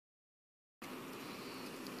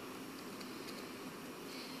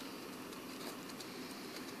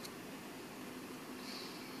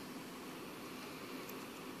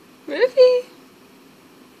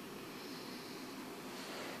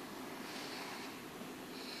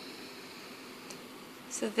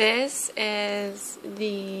So this is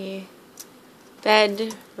the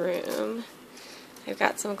bedroom. I've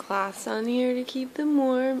got some cloths on here to keep them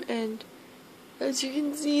warm, and as you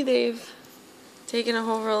can see, they've taken a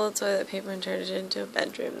whole roll of toilet paper and turned it into a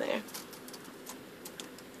bedroom there.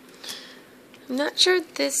 I'm not sure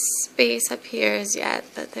what this space up here is yet,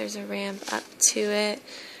 but there's a ramp up to it.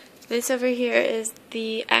 This over here is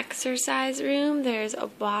the exercise room. There's a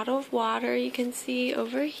bottle of water you can see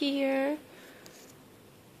over here.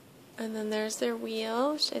 And then there's their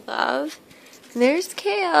wheel, which I love. And there's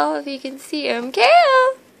Kale, if you can see him.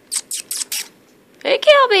 Kale! Hey,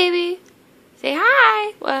 Kale, baby. Say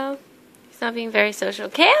hi. Well, he's not being very social.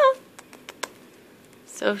 Kale!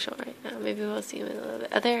 Social right now. Maybe we'll see him in a little bit.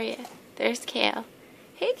 Oh, there he is. There's Kale.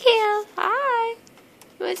 Hey, Kale. Hi.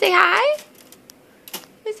 You want to say hi? You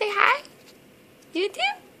want to say hi? You do?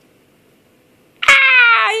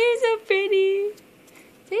 Ah, you're so pretty.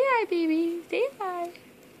 Say hi, baby. Say hi.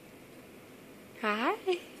 Hi.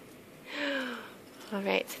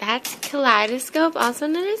 Alright, so that's Kaleidoscope, also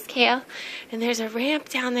known as Kale. And there's a ramp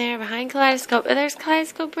down there behind Kaleidoscope. Oh, there's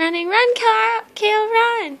Kaleidoscope running. Run, Kale,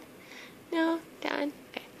 run! No, down.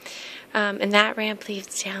 Okay. And that ramp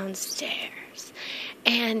leads downstairs.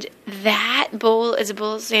 And that bowl is a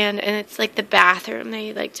bowl stand, and it's like the bathroom.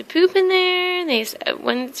 They like to poop in there.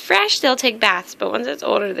 When it's fresh, they'll take baths, but once it's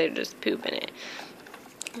older, they just poop in it.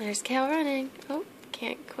 There's Kale running. Oh,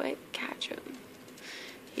 can't quite catch him.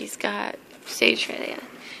 He's got stage fright, yeah.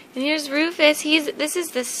 And here's Roofus. This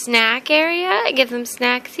is the snack area. I give them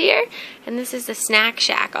snacks here. And this is the snack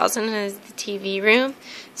shack, also known as the TV room.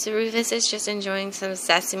 So Roofus is just enjoying some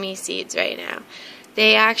sesame seeds right now.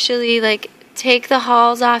 They actually like take the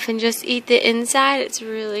hulls off and just eat the inside. It's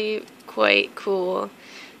really quite cool.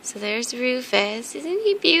 So there's Roofus. Isn't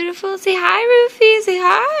he beautiful? Say hi, Roofy. Say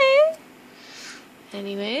hi.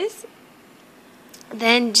 Anyways.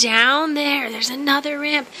 Then down there's another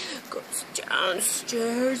ramp. Goes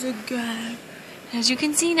downstairs again. As you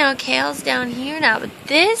can see now, Kale's down here now. But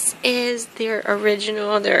this is their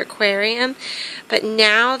aquarium. But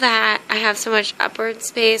now that I have so much upward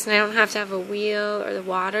space and I don't have to have a wheel or the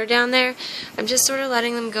water down there, I'm just sort of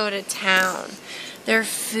letting them go to town. Their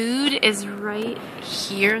food is right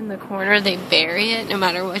here in the corner. They bury it. No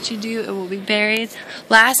matter what you do, it will be buried.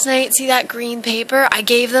 Last night, see that green paper? I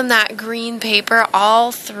gave them that green paper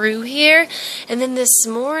all through here. And then this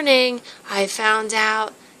morning, I found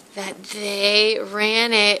out that they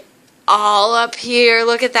ran it all up here.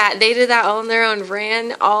 Look at that. They did that all on their own.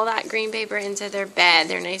 Ran all that green paper into their bed,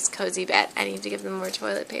 their nice cozy bed. I need to give them more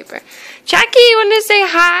toilet paper. Chucky, you want to say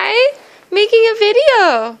hi? Making a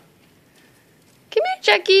video. Come here,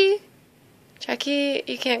 Chucky. Chucky,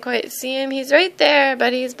 you can't quite see him. He's right there,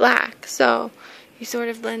 but he's black, so he sort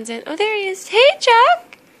of blends in. Oh, there he is. Hey,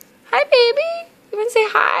 Chuck. Hi, baby. You want to say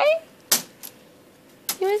hi?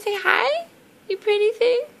 You want to say hi? You pretty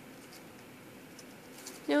thing?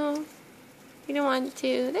 No, you don't want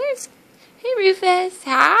to. There's, hey, Roofus.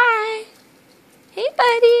 Hi. Hey,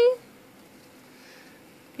 buddy.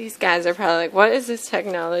 These guys are probably like, what is this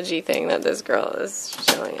technology thing that this girl is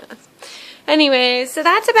showing us? Anyway, so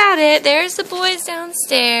that's about it. There's the boys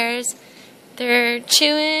downstairs. They're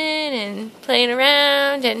chewing and playing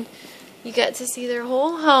around, and you got to see their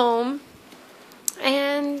whole home.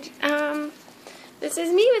 And this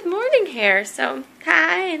is me with morning hair. So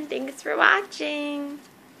hi, and thanks for watching.